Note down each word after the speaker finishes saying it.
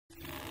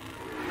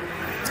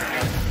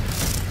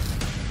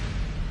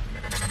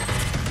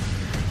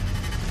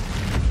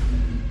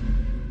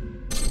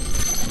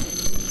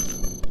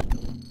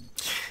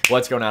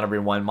What's going on,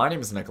 everyone? My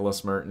name is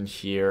Nicholas Merton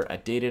here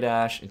at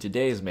DataDash, and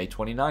today is May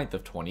 29th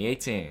of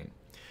 2018.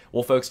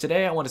 Well, folks,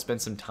 today I want to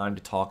spend some time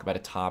to talk about a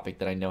topic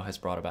that I know has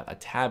brought about a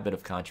tad bit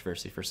of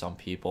controversy for some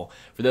people.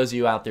 For those of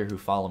you out there who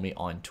follow me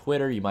on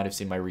Twitter, you might have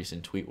seen my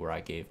recent tweet where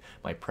I gave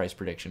my price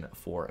prediction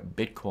for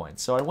Bitcoin.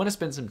 So I want to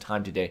spend some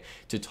time today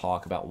to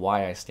talk about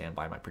why I stand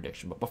by my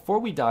prediction. But before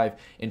we dive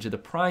into the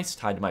price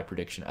tied to my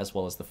prediction, as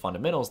well as the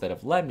fundamentals that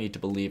have led me to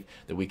believe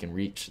that we can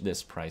reach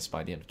this price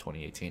by the end of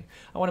 2018,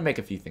 I want to make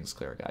a few things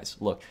clear, guys.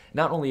 Look,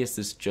 not only is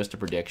this just a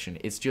prediction,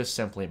 it's just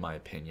simply my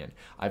opinion.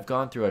 I've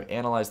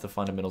analyzed the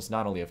fundamentals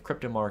not only of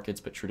crypto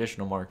markets but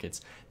traditional markets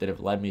that have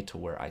led me to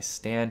where I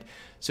stand.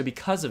 So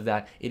because of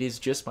that, it is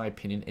just my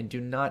opinion, and do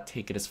not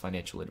take it as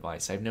financial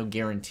advice. I have no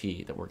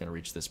guarantee that we're going to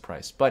reach this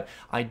price, but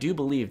I do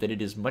believe that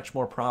it is much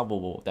more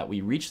probable that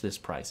we reach this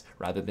price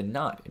rather than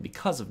not. And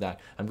because of that,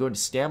 I'm going to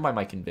stand by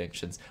my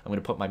convictions. I'm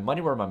going to put my money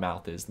where my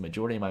mouth is. The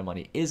majority of my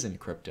money is in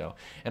crypto,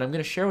 and I'm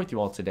going to share with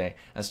you all today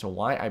as to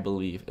why I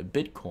believe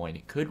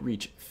Bitcoin could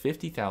reach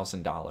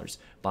 $50,000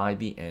 by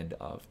the end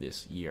of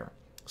this year.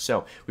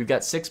 So we've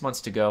got 6 months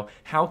to go.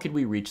 How could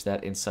we reach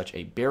that in such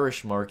a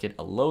bearish market,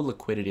 a low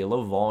liquidity, a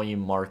low volume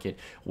market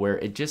where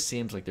it just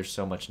seems like there's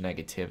so much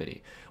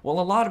negativity? Well,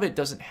 a lot of it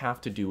doesn't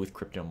have to do with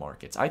crypto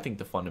markets. I think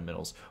the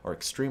fundamentals are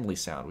extremely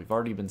sound. We've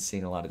already been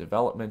seeing a lot of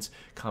developments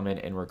come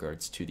in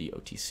regards to the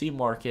OTC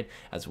market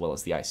as well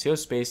as the ICO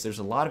space. There's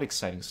a lot of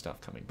exciting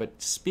stuff coming.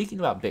 But speaking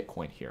about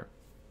Bitcoin here,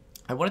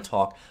 I want to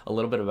talk a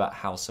little bit about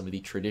how some of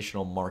the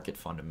traditional market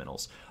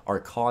fundamentals are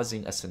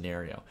causing a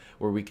scenario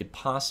where we could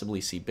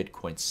possibly see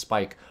Bitcoin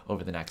spike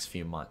over the next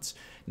few months.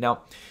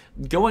 Now,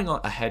 going on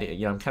ahead,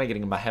 I'm kind of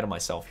getting ahead of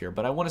myself here,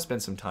 but I want to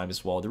spend some time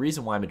as well. The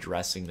reason why I'm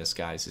addressing this,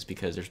 guys, is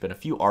because there's been a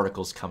few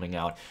articles coming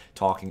out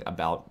talking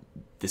about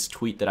this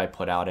tweet that I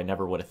put out. I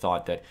never would have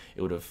thought that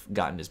it would have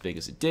gotten as big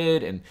as it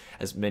did, and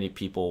as many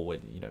people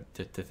would,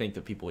 to think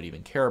that people would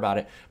even care about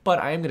it. But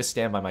I am going to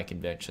stand by my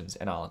convictions,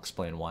 and I'll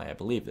explain why I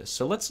believe this.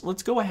 So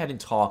let's go ahead and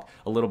talk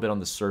a little bit on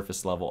the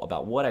surface level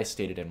about what I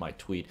stated in my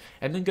tweet,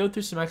 and then go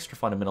through some extra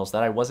fundamentals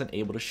that I wasn't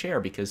able to share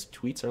because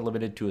tweets are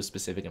limited to a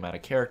specific amount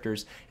of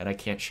characters, and I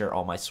can't share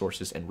all my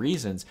sources and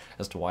reasons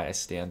as to why I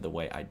stand the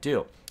way I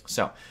do.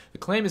 So the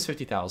claim is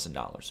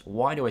 $50,000.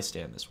 Why do I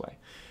stand this way?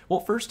 Well,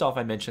 first off,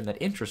 I mentioned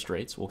that interest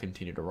rates will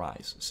continue to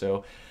rise.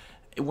 So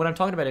when I'm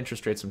talking about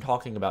interest rates, I'm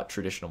talking about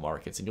traditional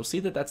markets, and you'll see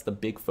that that's the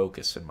big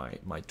focus in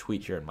my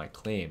tweet here and my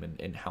claim,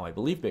 and how I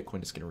believe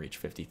Bitcoin is going to reach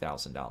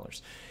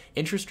 $50,000.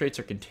 Interest rates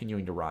are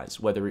continuing to rise,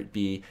 whether it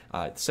be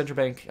the central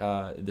bank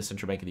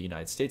of the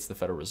United States, the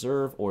Federal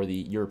Reserve, or the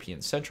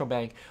European Central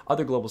Bank.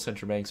 Other global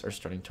central banks are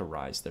starting to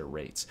rise their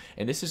rates,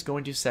 and this is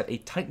going to set a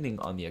tightening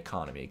on the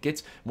economy. It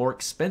gets more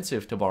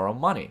expensive to borrow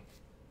money.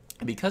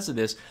 And because of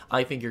this,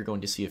 I think you're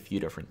going to see a few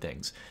different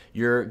things.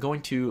 You're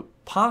going to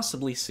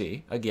possibly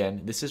see,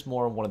 again, this is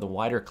more one of the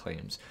wider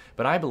claims,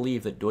 but I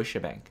believe that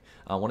Deutsche Bank,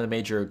 one of the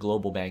major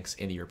global banks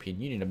in the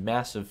European Union, a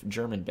massive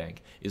German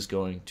bank, is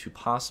going to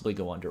possibly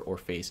go under or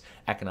face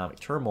economic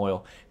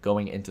turmoil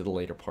going into the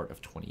later part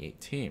of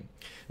 2018.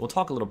 We'll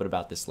talk a little bit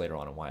about this later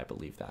on and why I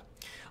believe that.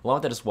 Along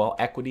with that as well,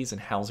 equities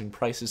and housing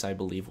prices, I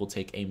believe, will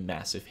take a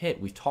massive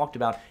hit. We've talked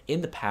about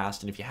in the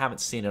past, and if you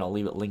haven't seen it, I'll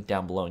leave it linked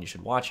down below, and you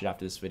should watch it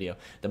after this video,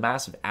 the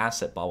massive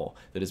asset bubble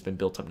that has been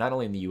built up not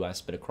only in the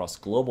US, but across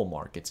global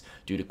markets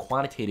due to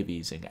quantitative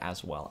easing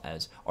as well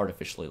as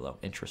artificially low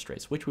interest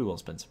rates, which we will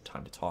spend some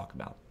time to talk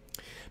about.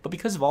 But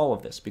because of all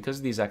of this, because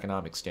of these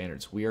economic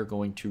standards, we are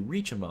going to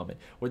reach a moment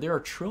where there are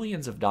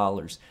trillions of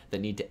dollars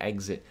that need to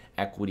exit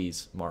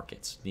equities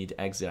markets, need to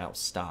exit out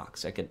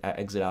stocks,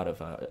 exit out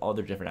of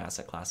other different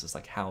asset classes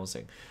like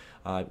housing.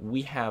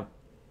 We have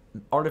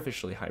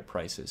artificially high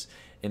prices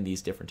in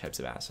these different types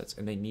of assets,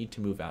 and they need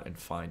to move out and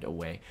find a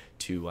way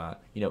to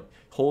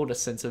hold a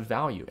sense of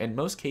value. In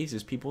most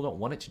cases, people don't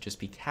want it to just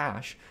be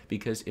cash,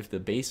 because if the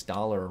base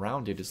dollar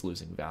around it is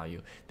losing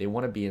value, they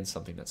want to be in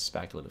something that's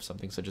speculative,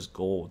 something such as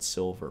gold,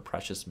 silver,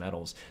 precious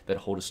metals that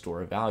hold a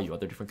store of value,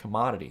 other different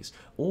commodities.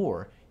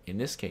 Or in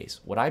this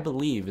case, what I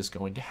believe is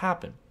going to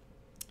happen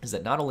is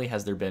that not only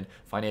has there been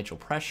financial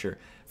pressure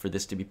for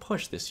this to be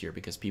pushed this year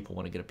because people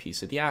want to get a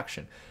piece of the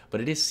action,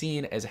 but it is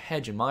seen as a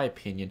hedge, in my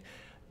opinion,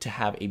 to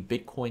have a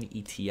Bitcoin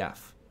ETF.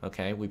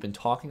 Okay, we've been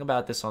talking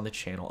about this on the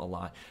channel a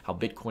lot, how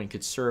Bitcoin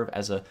could serve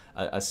as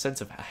a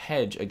sense of a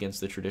hedge against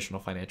the traditional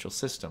financial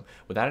system.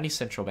 Without any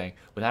central bank,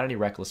 without any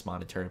reckless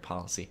monetary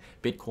policy,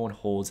 Bitcoin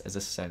holds as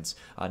a sense,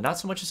 not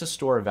so much as a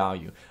store of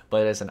value,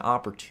 but as an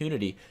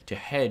opportunity to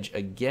hedge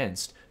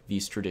against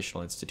these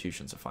traditional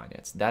institutions of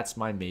finance. That's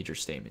my major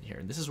statement here,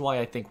 and this is why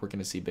I think we're going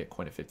to see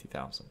Bitcoin at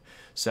 50,000.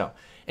 So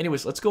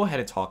anyways, let's go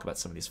ahead and talk about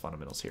some of these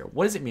fundamentals here.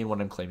 What does it mean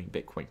when I'm claiming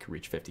Bitcoin could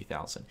reach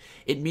 50,000?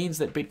 It means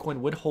that Bitcoin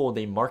would hold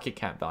a market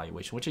cap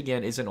valuation, which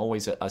again isn't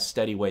always a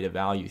steady way to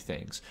value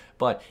things,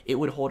 but it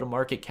would hold a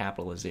market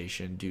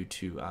capitalization due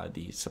to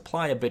the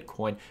supply of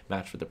Bitcoin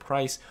matched with the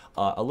price,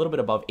 a little bit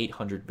above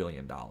 $800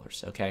 billion,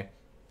 okay?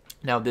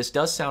 Now, this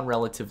does sound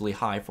relatively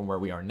high from where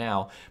we are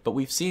now, but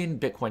we've seen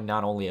Bitcoin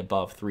not only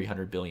above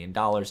 $300 billion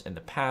in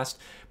the past,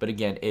 but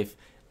again, if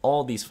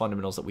all these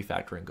fundamentals that we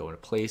factor in go into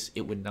place,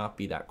 it would not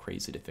be that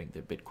crazy to think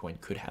that Bitcoin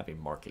could have a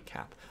market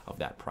cap of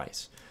that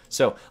price.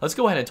 So let's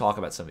go ahead and talk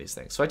about some of these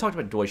things. So I talked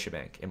about Deutsche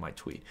Bank in my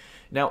tweet.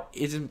 Now,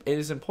 it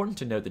is important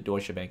to note that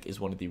Deutsche Bank is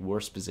one of the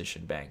worst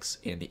positioned banks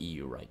in the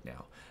EU right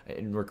now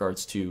in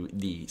regards to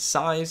the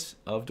size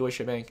of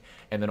Deutsche Bank,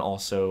 and then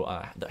also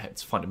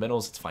its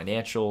fundamentals, its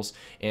financials,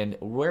 and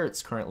where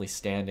it's currently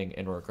standing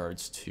in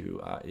regards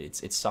to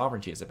its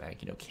sovereignty as a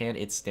bank. Can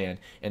it stand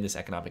in this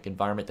economic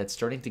environment that's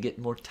starting to get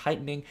more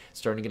tightening,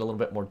 starting to get a little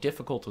bit more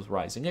difficult with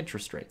rising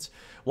interest rates?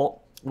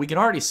 Well, we can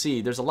already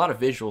see there's a lot of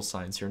visual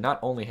signs here. Not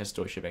only has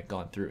Deutsche Bank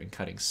gone through and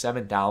cutting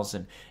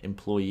 7,000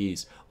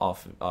 employees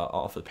off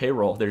the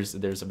payroll.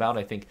 There's about,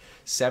 I think,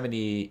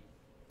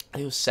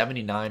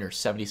 79 or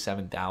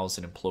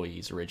 77,000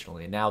 employees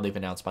originally, and now they've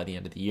announced by the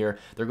end of the year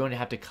they're going to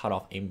have to cut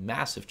off a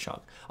massive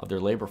chunk of their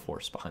labor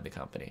force behind the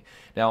company.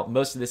 Now,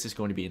 most of this is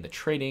going to be in the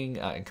trading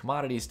and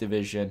commodities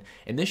division,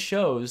 and this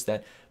shows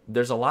that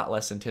there's a lot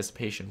less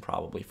anticipation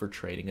probably for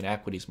trading and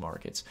equities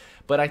markets.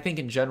 But I think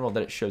in general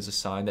that it shows a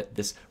sign that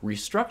this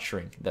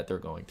restructuring that they're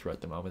going through at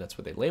the moment, that's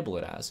what they label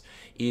it as,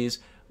 is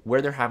where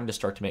they're having to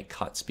start to make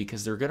cuts,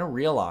 because they're going to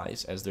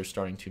realize, as they're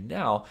starting to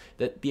now,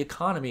 that the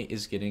economy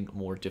is getting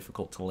more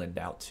difficult to lend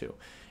out to.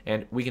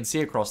 And we can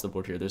see across the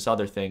board here, there's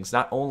other things.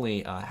 Not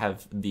only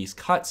have these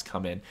cuts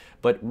come in,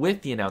 but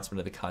with the announcement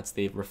of the cuts,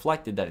 they've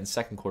reflected that in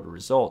second quarter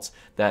results,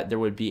 that there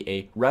would be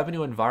a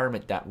revenue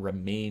environment that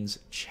remains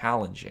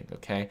challenging,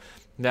 okay?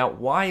 Now,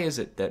 why is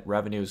it that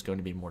revenue is going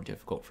to be more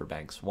difficult for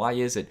banks? Why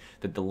is it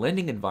that the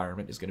lending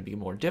environment is going to be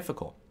more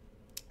difficult?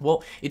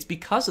 Well, it's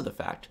because of the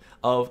fact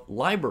of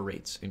LIBOR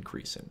rates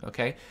increasing,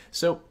 okay?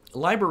 So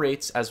LIBOR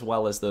rates, as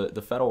well as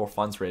the federal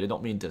funds rate, I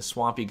don't mean to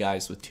swamp you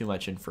guys with too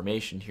much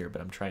information here, but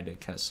I'm trying to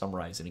kind of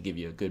summarize it and give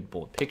you a good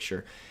bold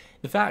picture.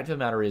 The fact of the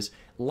matter is,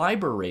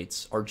 LIBOR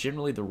rates are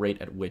generally the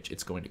rate at which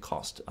it's going to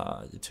cost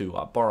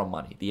to borrow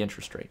money, the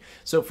interest rate.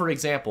 So, for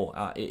example,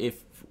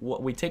 if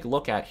what we take a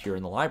look at here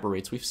in the LIBOR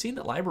rates, we've seen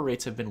that LIBOR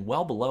rates have been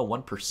well below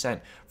 1%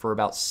 for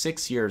about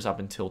 6 years up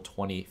until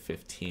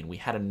 2015. We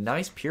had a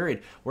nice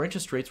period where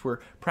interest rates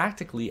were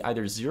practically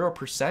either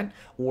 0%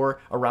 or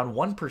around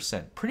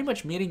 1%, pretty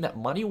much meaning that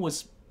money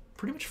was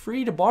pretty much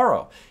free to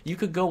borrow. You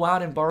could go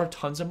out and borrow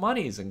tons of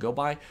monies and go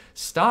buy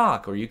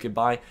stock, or you could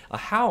buy a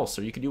house,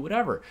 or you could do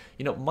whatever.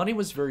 Money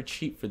was very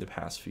cheap for the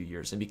past few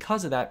years, and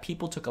because of that,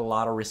 people took a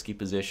lot of risky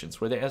positions,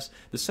 whereas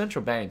the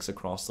central banks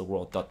across the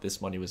world thought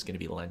this money was going to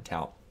be lent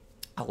out.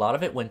 A lot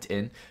of it went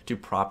into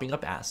propping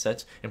up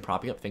assets and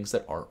propping up things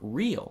that are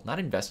real, not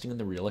investing in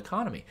the real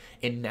economy.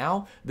 And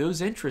now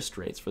those interest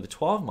rates for the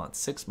 12-month,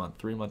 6-month,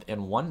 3-month,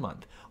 and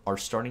 1-month are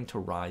starting to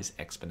rise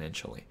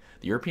exponentially.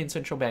 The European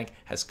Central Bank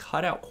has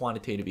cut out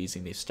quantitative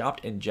easing. They've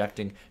stopped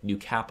injecting new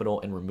capital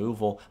and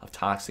removal of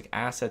toxic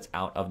assets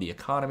out of the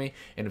economy,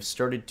 and have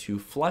started to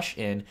flush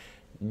in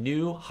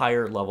new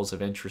higher levels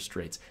of interest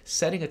rates,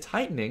 setting a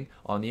tightening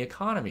on the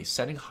economy,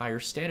 setting higher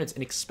standards,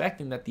 and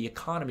expecting that the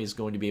economy is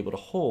going to be able to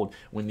hold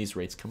when these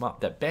rates come up,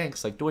 that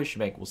banks like Deutsche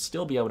Bank will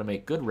still be able to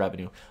make good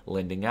revenue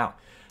lending out.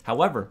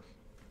 However,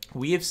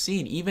 we have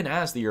seen, even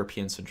as the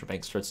European Central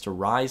Bank starts to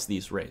rise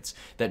these rates,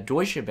 that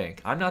Deutsche Bank,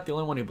 I'm not the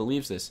only one who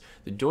believes this,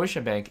 the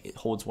Deutsche Bank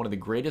holds one of the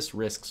greatest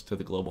risks to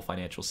the global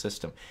financial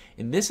system.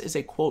 And this is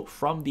a quote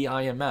from the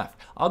IMF.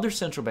 Other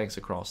central banks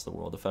across the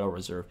world, the Federal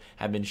Reserve,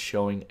 have been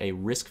showing a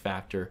risk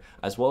factor,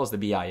 as well as the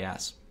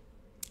BIS,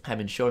 have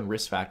been showing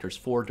risk factors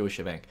for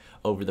Deutsche Bank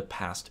over the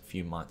past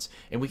few months.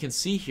 And we can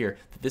see here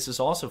that this is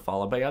also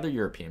followed by other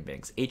European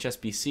banks,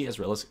 HSBC as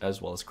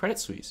well as Credit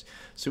Suisse.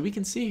 So we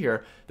can see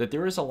here that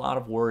there is a lot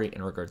of worry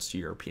in regards to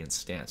European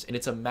stance. And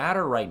it's a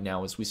matter right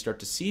now, as we start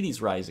to see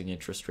these rising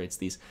interest rates,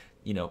 these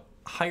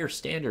higher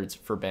standards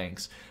for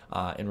banks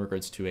in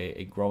regards to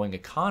a growing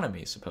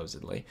economy,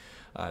 supposedly,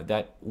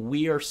 that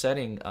we are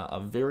setting a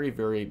very,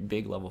 very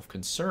big level of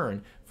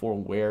concern for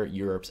where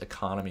Europe's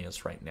economy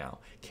is right now.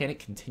 Can it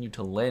continue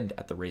to lend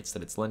at the rates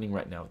that it's lending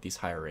right now with these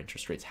higher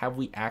interest rates? Have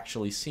we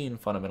actually seen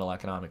fundamental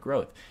economic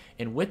growth?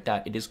 And with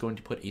that, it is going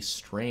to put a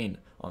strain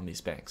on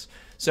these banks.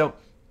 So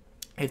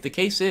if the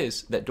case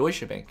is that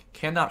Deutsche Bank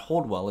cannot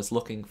hold well, is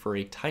looking for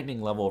a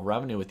tightening level of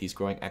revenue with these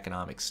growing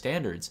economic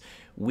standards,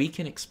 we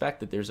can expect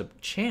that there's a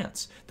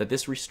chance that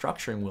this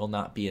restructuring will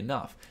not be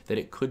enough, that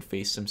it could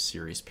face some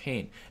serious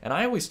pain. And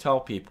I always tell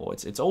people,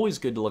 it's always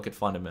good to look at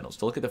fundamentals,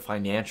 to look at the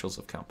financials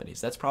of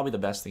companies. That's probably the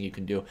best thing you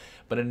can do.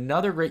 But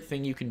another great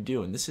thing you can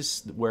do, and this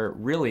is where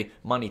really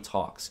money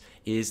talks,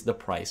 is the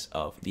price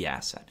of the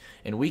asset.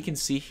 And we can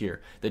see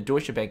here that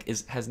Deutsche Bank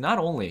has not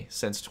only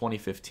since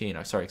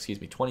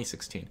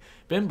 2016,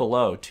 been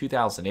below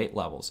 2008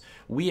 levels.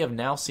 We have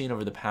now seen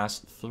over the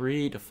past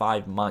 3 to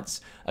 5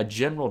 months a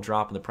general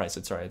drop in the price.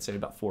 I'd say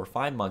about 4 or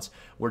 5 months,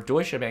 where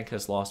Deutsche Bank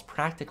has lost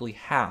practically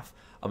half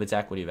of its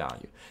equity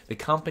value. The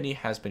company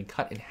has been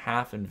cut in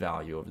half in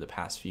value over the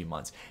past few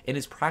months and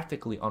is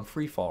practically on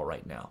free fall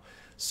right now.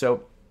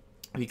 So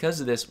because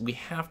of this, we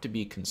have to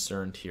be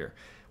concerned here.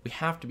 we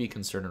have to be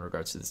concerned in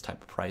regards to this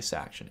type of price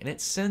action. And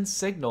it sends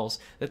signals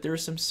that there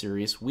is some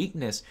serious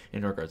weakness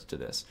in regards to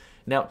this.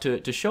 Now,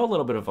 to show a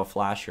little bit of a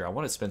flash here, I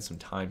want to spend some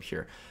time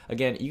here.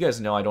 Again, you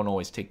guys know I don't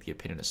always take the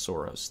opinion of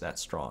Soros that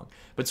strong.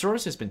 But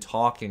Soros has been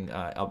talking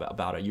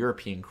about a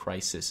European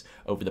crisis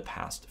over the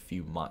past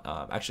few months.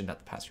 Actually, not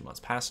the past few months,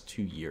 past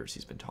 2 years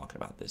he's been talking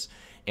about this.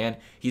 And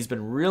he's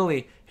been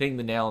really hitting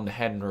the nail on the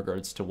head in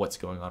regards to what's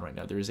going on right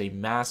now. There is a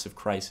massive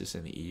crisis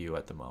in the EU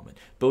at the moment.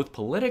 Both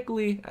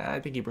politically, I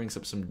think he brings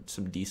up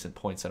some decent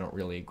points. I don't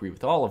really agree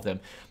with all of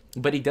them.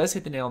 But he does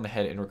hit the nail on the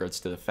head in regards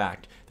to the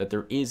fact that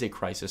there is a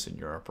crisis in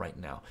Europe right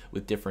now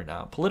with different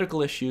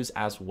political issues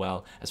as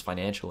well as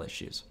financial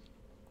issues.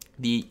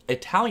 The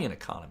Italian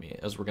economy,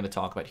 as we're going to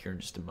talk about here in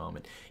just a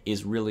moment,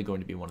 is really going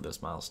to be one of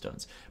those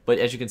milestones. But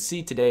as you can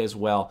see today as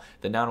well,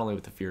 that not only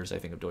with the fears, I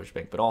think, of Deutsche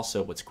Bank, but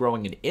also what's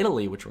growing in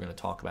Italy, which we're going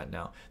to talk about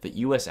now, that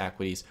U.S.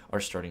 equities are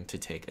starting to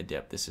take a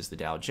dip. This is the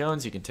Dow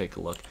Jones. You can take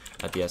a look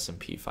at the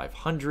S&P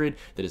 500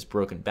 that is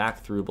broken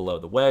back through below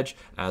the wedge,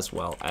 as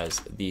well as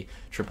the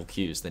triple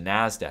Qs. The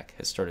NASDAQ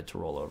has started to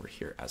roll over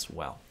here as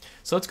well.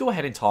 So let's go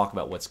ahead and talk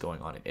about what's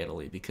going on in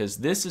Italy, because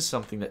this is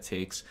something that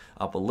takes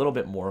up a little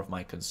bit more of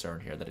my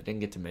concern here that I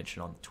didn't get to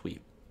mention on the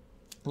tweet.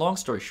 Long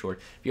story short,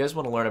 if you guys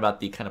want to learn about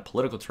the kind of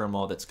political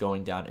turmoil that's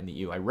going down in the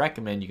EU, I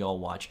recommend you all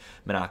watch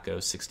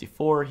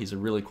Monaco64. He's a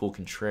really cool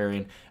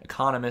contrarian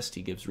economist.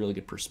 He gives really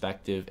good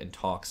perspective and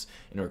talks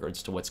in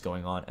regards to what's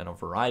going on and a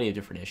variety of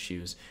different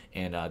issues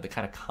and the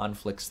kind of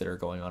conflicts that are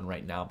going on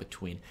right now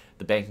between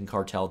the banking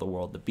cartel of the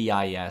world, the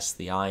BIS,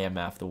 the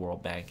IMF, the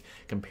World Bank,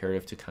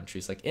 comparative to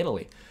countries like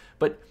Italy.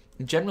 But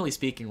generally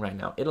speaking right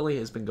now, Italy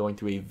has been going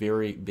through a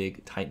very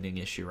big tightening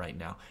issue right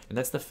now. And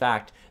that's the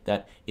fact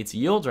that its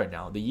yields right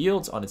now, the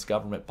yields on its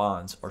government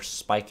bonds are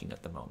spiking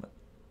at the moment.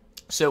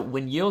 So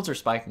when yields are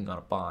spiking on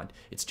a bond,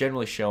 it's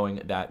generally showing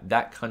that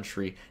that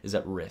country is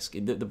at risk.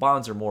 The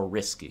bonds are more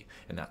risky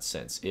in that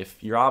sense.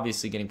 If you're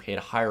obviously getting paid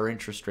a higher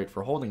interest rate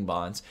for holding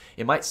bonds,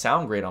 it might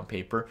sound great on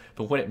paper,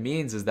 but what it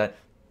means is that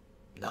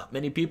not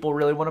many people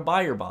really want to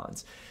buy your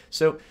bonds.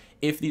 So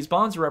if these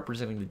bonds are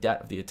representing the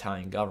debt of the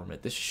Italian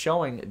government, this is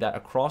showing that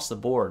across the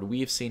board, we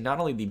have seen not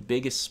only the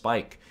biggest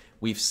spike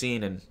we've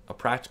seen in a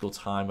practical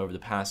time over the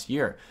past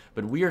year,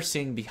 but we are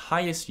seeing the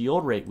highest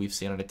yield rate we've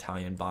seen on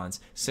Italian bonds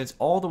since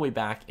all the way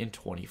back in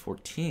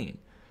 2014.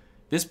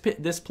 This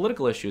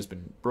political issue has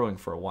been brewing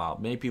for a while.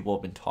 Many people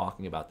have been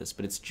talking about this,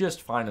 but it's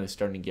just finally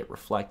starting to get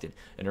reflected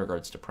in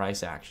regards to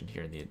price action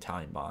here in the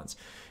Italian bonds.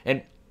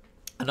 And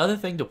another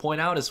thing to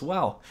point out as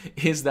well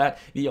is that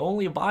the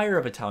only buyer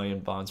of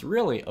Italian bonds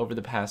really over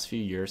the past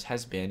few years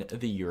has been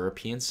the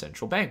European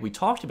Central Bank. We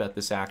talked about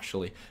this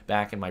actually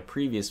back in my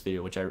previous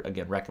video, which I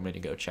again recommend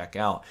you go check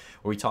out,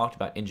 where we talked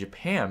about in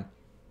Japan,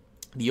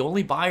 the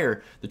only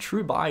buyer, the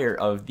true buyer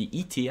of the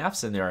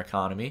ETFs in their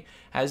economy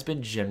has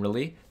been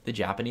generally the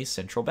Japanese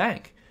Central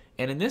Bank.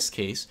 And in this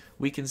case,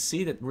 we can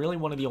see that really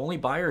one of the only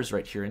buyers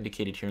right here,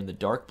 indicated here in the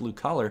dark blue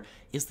color,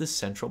 is the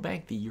central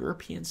bank, the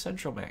European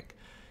Central Bank.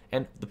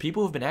 And the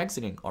people who've been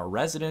exiting are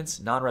residents,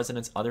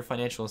 non-residents, other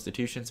financial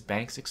institutions,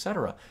 banks,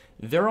 etc.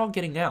 They're all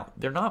getting out.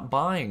 They're not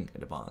buying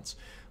the bonds.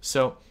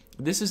 So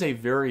this is a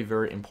very,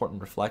 very important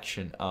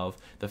reflection of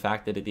the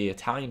fact that the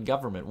Italian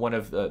government, one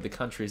of the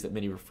countries that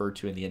many refer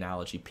to in the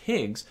analogy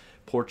pigs,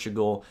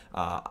 Portugal,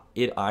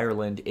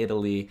 Ireland,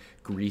 Italy,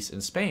 Greece,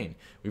 and Spain.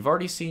 We've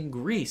already seen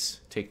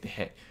Greece take the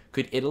hit.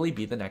 Could Italy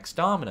be the next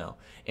domino?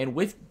 And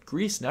with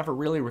Greece never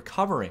really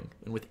recovering,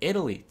 and with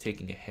Italy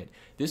taking a hit,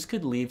 this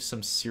could leave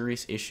some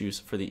serious issues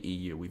for the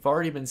EU. We've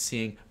already been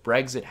seeing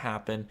Brexit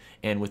happen,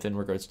 and within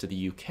regards to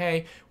the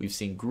UK, we've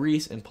seen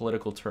Greece in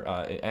political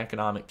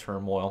economic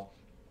turmoil,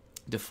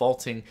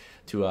 defaulting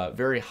to a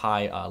very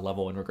high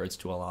level in regards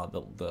to a lot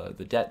of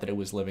the debt that it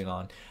was living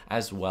on,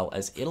 as well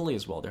as Italy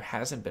as well. There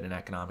hasn't been an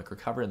economic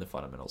recovery in the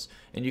fundamentals.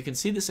 And you can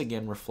see this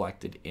again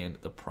reflected in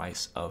the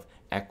price of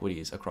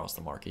equities across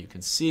the market. You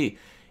can see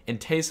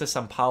Intesa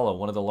Sanpaolo,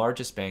 one of the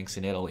largest banks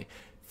in Italy,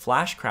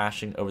 flash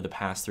crashing over the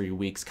past 3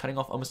 weeks, cutting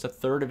off almost a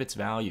third of its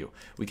value.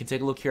 We can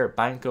take a look here at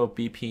Banco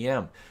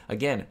BPM.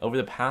 Again, over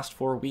the past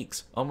 4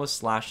 weeks, almost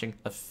slashing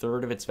a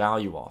third of its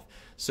value off.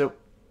 So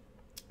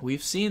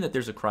we've seen that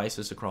there's a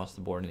crisis across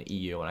the board in the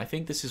EU, and I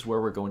think this is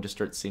where we're going to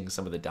start seeing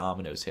some of the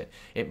dominoes hit.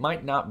 It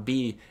might not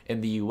be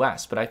in the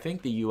US, but I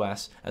think the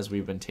US, as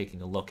we've been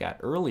taking a look at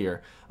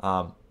earlier,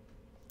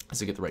 as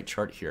we get the right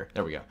chart here,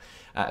 there we go.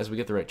 As we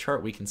get the right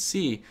chart, we can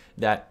see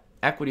that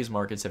equities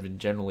markets have been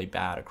generally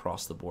bad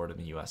across the board in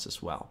the US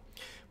as well.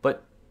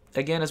 But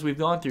again, as we've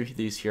gone through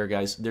these here,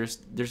 guys, there's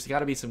got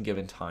to be some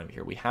given time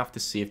here. We have to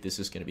see if this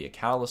is going to be a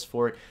catalyst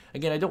for it.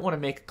 Again, I don't want to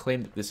make a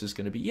claim that this is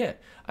going to be it.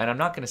 And I'm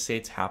not going to say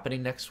it's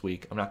happening next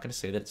week. I'm not going to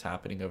say that it's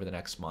happening over the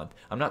next month.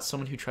 I'm not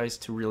someone who tries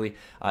to really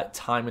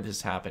time when this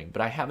is happening.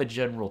 But I have a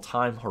general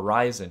time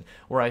horizon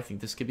where I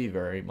think this could be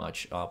very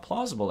much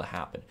plausible to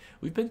happen.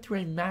 We've been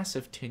through a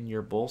massive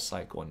 10-year bull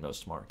cycle in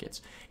most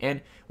markets.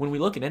 And when we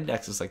look at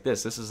indexes like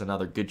this is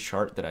another good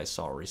chart that I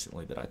saw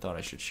recently that I thought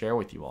I should share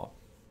with you all.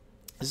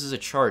 This is a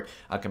chart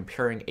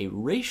comparing a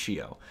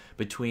ratio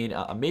between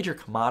a major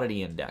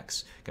commodity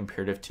index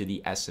comparative to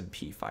the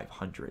S&P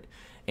 500.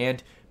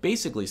 And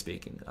basically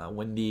speaking,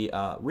 when the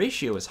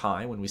ratio is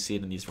high, when we see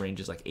it in these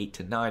ranges like 8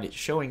 to 9, it's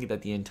showing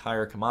that the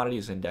entire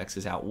commodities index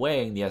is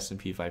outweighing the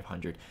S&P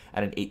 500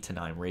 at an 8 to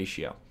 9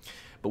 ratio.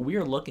 But we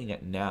are looking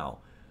at now,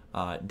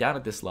 down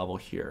at this level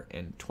here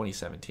in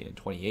 2017 and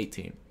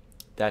 2018,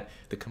 that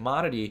the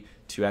commodity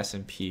to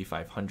S&P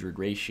 500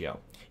 ratio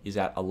is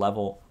at a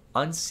level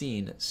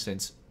unseen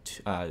since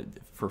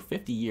for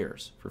 50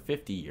 years,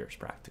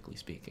 practically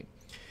speaking.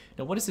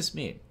 Now, what does this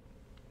mean?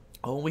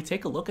 Oh, when we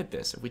take a look at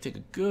this, if we take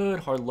a good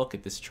hard look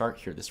at this chart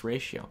here, this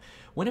ratio,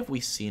 when have we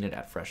seen it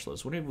at fresh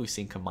lows? When have we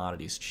seen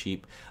commodities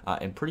cheap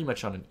and pretty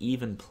much on an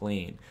even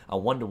plane, a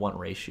 1-to-1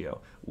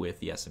 ratio with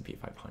the S&P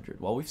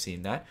 500? Well, we've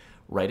seen that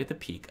right at the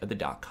peak of the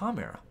dot-com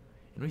era,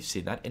 and we've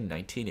seen that in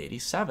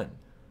 1987.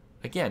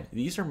 Again,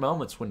 these are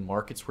moments when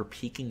markets were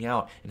peaking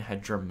out and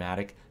had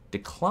dramatic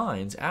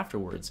declines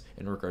afterwards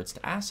in regards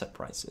to asset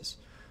prices.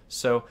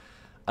 So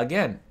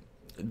again,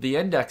 the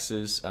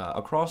indexes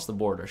across the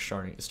board are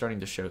starting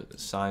to show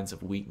signs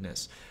of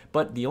weakness.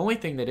 But the only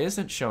thing that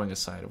isn't showing a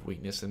sign of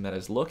weakness and that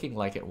is looking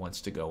like it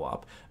wants to go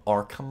up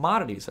are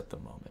commodities at the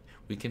moment.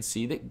 We can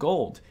see that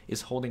gold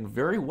is holding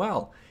very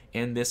well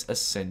in this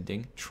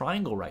ascending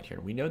triangle right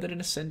here. We know that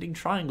an ascending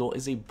triangle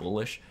is a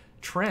bullish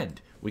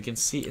trend. We can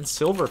see in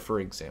silver, for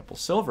example.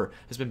 Silver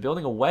has been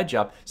building a wedge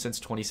up since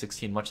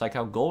 2016, much like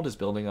how gold is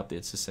building up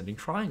its ascending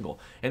triangle.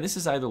 And this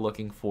is either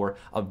looking for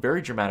a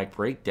very dramatic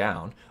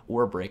breakdown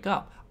or a break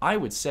up. I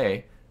would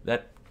say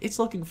that it's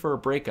looking for a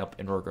breakup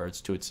in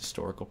regards to its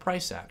historical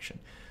price action.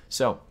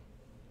 So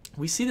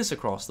we see this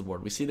across the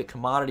board. We see that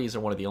commodities are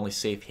one of the only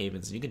safe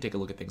havens. You can take a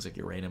look at things like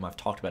uranium. I've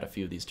talked about a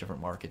few of these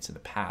different markets in the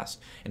past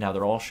and how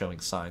they're all showing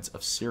signs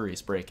of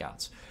serious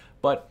breakouts.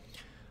 But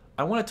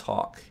I want to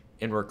talk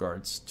in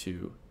regards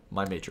to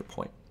my major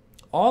point.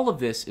 All of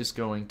this is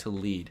going to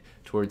lead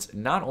towards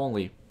not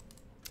only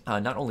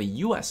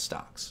U.S.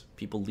 stocks,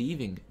 people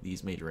leaving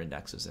these major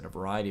indexes in a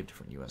variety of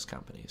different U.S.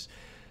 companies,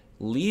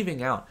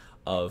 leaving out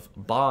of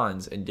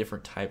bonds and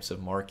different types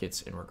of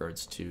markets in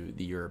regards to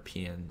the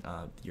European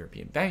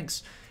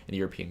banks and the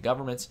European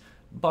governments,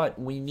 but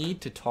we need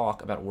to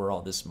talk about where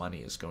all this money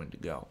is going to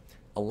go.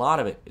 A lot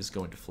of it is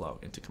going to flow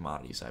into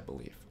commodities, I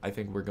believe. I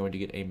think we're going to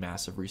get a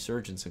massive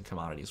resurgence in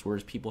commodities,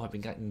 whereas people have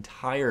been getting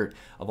tired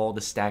of all the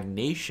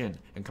stagnation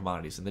in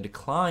commodities and the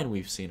decline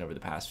we've seen over the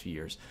past few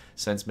years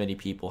since many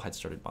people had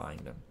started buying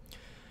them.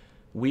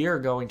 We are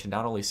going to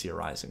not only see a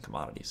rise in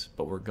commodities,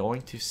 but we're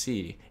going to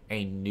see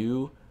a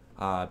new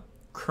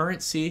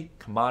currency,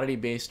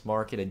 commodity-based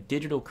market, a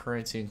digital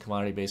currency and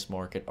commodity-based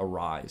market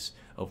arise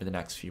over the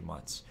next few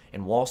months.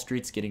 And Wall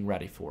Street's getting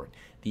ready for it.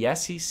 The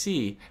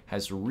SEC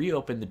has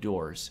reopened the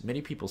doors.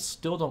 Many people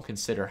still don't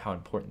consider how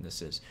important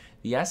this is.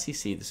 The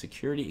SEC, the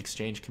Security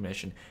Exchange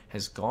Commission,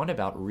 has gone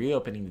about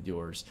reopening the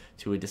doors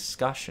to a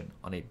discussion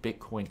on a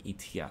Bitcoin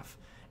ETF.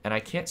 And I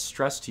can't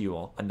stress to you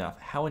all enough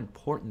how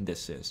important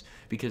this is,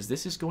 because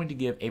this is going to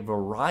give a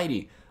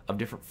variety of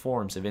different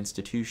forms of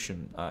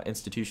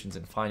institutions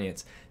and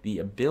finance the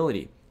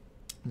ability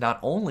not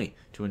only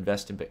to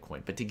invest in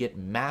Bitcoin, but to get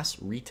mass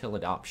retail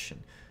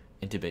adoption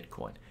into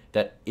Bitcoin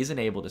that isn't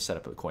able to set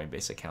up a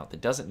Coinbase account, that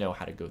doesn't know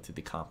how to go through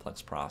the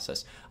complex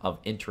process of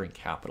entering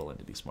capital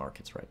into these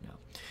markets right now.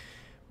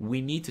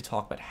 We need to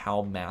talk about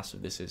how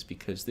massive this is,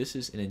 because this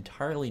is an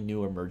entirely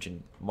new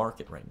emerging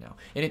market right now.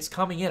 And it's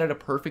coming in at a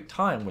perfect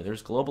time where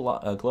there's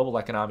global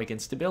economic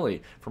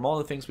instability from all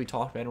the things we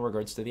talked about in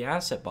regards to the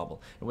asset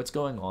bubble and what's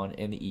going on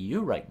in the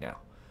EU right now.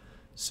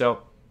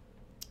 So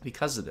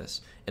because of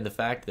this and the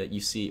fact that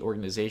you see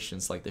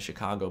organizations like the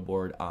Chicago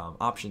Board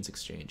Options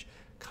Exchange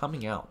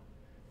coming out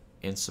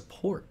in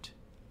support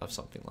of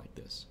something like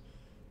this,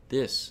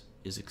 this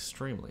is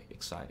extremely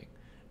exciting.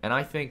 And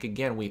I think,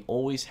 again, we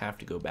always have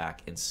to go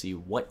back and see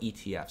what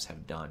ETFs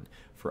have done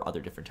for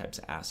other different types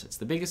of assets.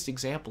 The biggest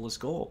example is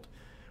gold.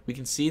 We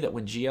can see that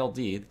when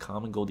GLD, the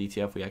common gold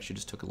ETF, we actually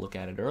just took a look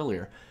at it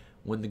earlier,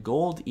 when the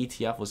gold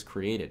ETF was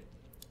created,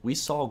 we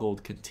saw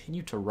gold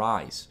continue to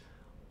rise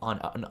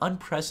on an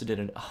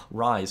unprecedented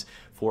rise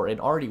for an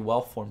already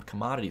well-formed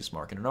commodities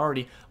market, an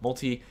already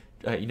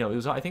I think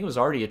it was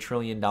already $1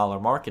 trillion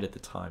market at the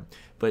time,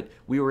 but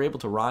we were able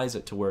to rise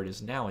it to where it is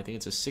now. I think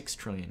it's a $6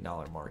 trillion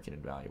market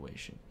in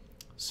valuation.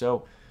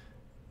 So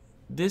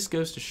this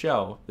goes to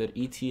show that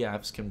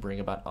ETFs can bring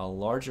about a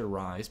larger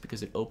rise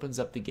because it opens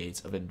up the gates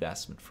of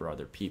investment for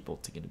other people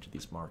to get into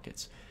these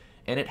markets.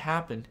 And it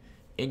happened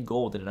in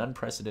gold in an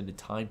unprecedented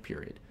time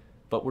period.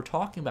 But we're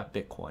talking about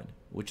Bitcoin,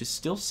 which is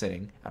still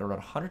sitting at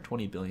around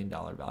 $120 billion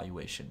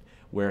valuation,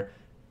 where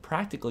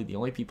practically the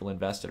only people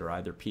invested are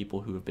either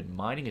people who have been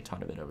mining a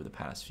ton of it over the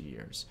past few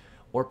years,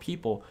 or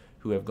people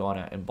who have gone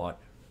out and bought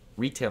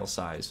retail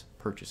size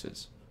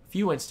purchases.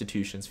 Few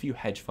institutions, few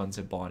hedge funds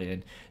have bought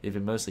in. They've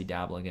been mostly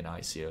dabbling in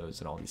ICOs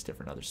and all these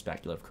different other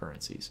speculative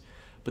currencies.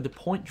 But the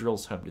point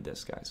drills home to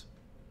this, guys.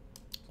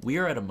 We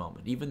are at a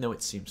moment, even though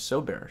it seems so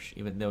bearish,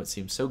 even though it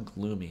seems so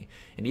gloomy,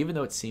 and even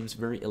though it seems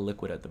very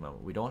illiquid at the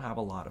moment, we don't have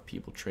a lot of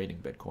people trading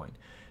Bitcoin,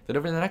 that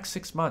over the next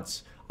 6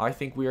 months, I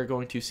think we are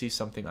going to see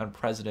something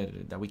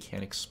unprecedented that we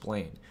can't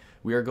explain.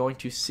 We are going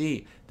to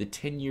see the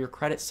 10-year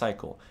credit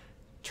cycle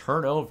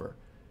turn over.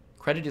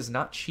 Credit is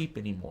not cheap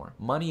anymore.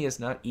 Money is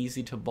not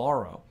easy to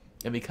borrow.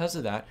 And because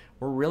of that,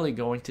 we're really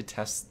going to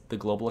test the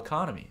global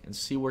economy and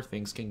see where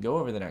things can go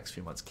over the next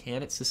few months.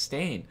 Can it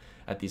sustain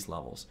at these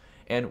levels?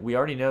 And we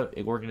already know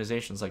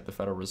organizations like the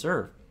Federal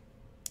Reserve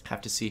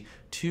have to see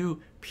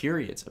 2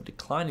 periods of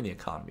decline in the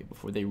economy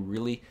before they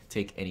really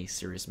take any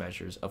serious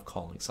measures of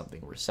calling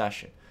something a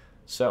recession.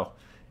 So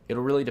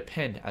it'll really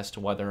depend as to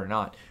whether or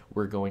not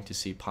we're going to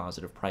see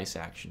positive price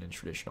action in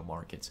traditional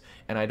markets.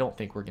 And I don't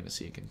think we're going to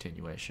see a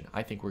continuation.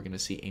 I think we're going to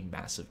see a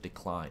massive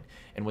decline.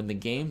 And when the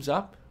game's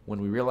up,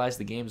 when we realize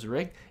the game's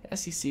rigged,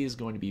 SEC is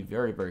going to be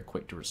very, very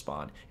quick to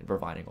respond in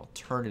providing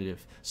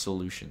alternative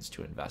solutions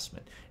to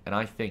investment. And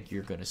I think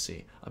you're going to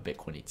see a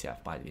Bitcoin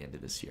ETF by the end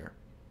of this year.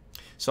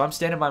 So I'm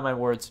standing by my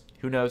words.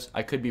 Who knows?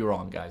 I could be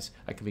wrong, guys.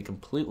 I could be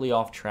completely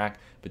off track,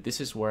 but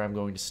this is where I'm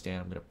going to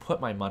stand. I'm going to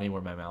put my money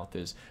where my mouth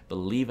is,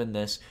 believe in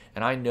this,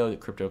 and I know that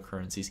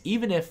cryptocurrencies,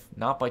 even if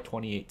not by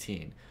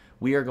 2018,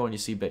 we are going to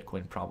see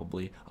Bitcoin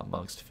probably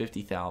amongst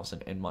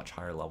 50,000 and much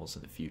higher levels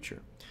in the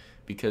future,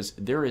 because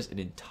there is an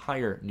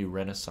entire new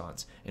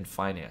renaissance in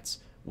finance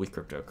with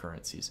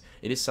cryptocurrencies.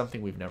 It is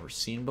something we've never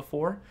seen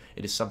before.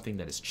 It is something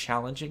that is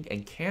challenging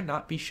and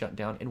cannot be shut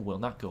down and will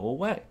not go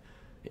away.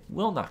 It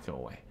will not go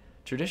away.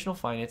 Traditional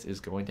finance is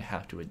going to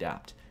have to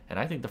adapt. And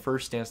I think the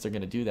first stance they're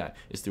going to do that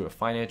is through a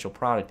financial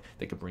product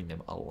that could bring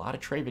them a lot of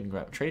trading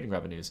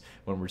revenues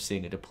when we're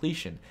seeing a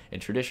depletion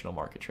in traditional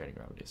market trading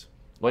revenues.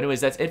 Well,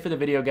 anyways, that's it for the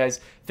video, guys.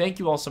 Thank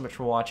you all so much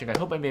for watching. I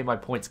hope I made my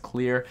points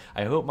clear.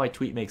 I hope my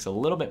tweet makes a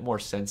little bit more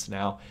sense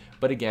now.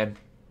 But again,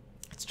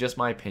 it's just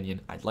my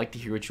opinion. I'd like to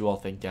hear what you all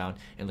think down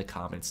in the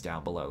comments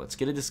down below. Let's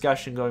get a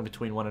discussion going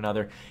between one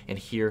another and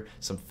hear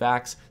some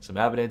facts, some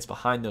evidence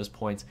behind those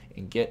points,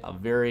 and get a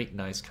very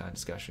nice kind of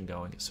discussion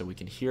going so we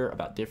can hear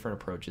about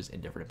different approaches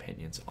and different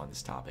opinions on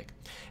this topic.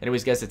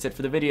 Anyways, guys, that's it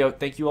for the video.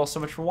 Thank you all so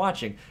much for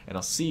watching, and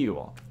I'll see you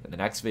all in the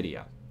next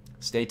video.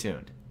 Stay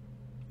tuned.